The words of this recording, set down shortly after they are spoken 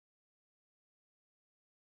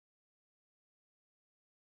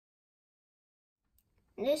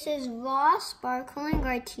This is Voss sparkling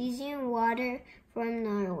artesian water from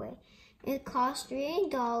Norway. It cost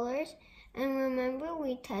 $3, and remember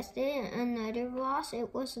we tested another Voss.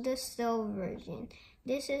 It was the still version.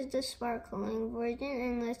 This is the sparkling version,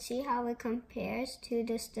 and let's see how it compares to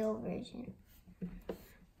the still version.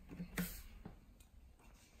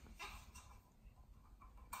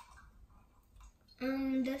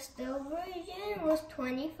 The still version was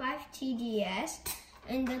 25 TDS,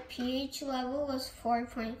 and the pH level was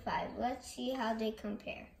 4.5. Let's see how they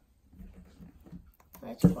compare.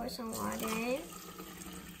 Let's pour some water in.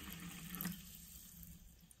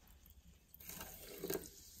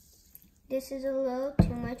 This is a little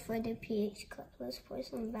too much for the pH cup. Let's pour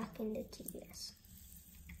some back in the TDS.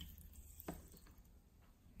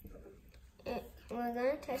 We're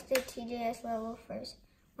going to test the TDS level first.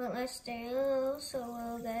 But let's stir it a little so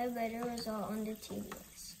we'll get a better result on the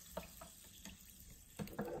TDS.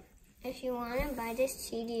 If you want to buy this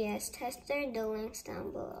TDS tester, the link's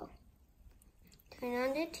down below. Turn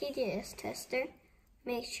on the TDS tester,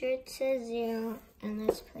 make sure it says 0, and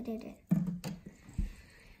let's put it in.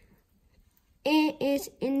 It is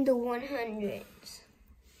in the 100s.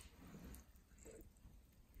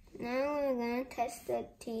 Now we're going to test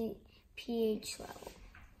the pH level.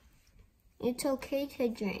 It's okay to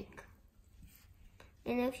drink.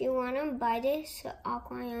 And if you want to buy this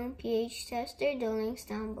AquaIon pH tester, the link's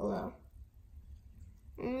down below.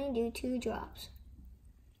 Only do 2 drops.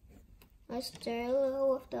 Let's stir a little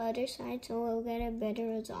with the other side so we'll get a better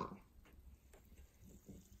result.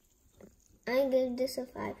 I give this a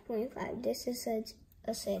 5.5. This is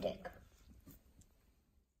acidic.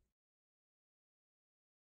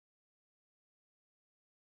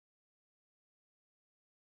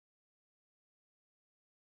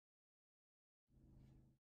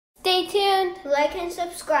 Stay tuned, like and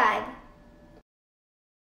subscribe.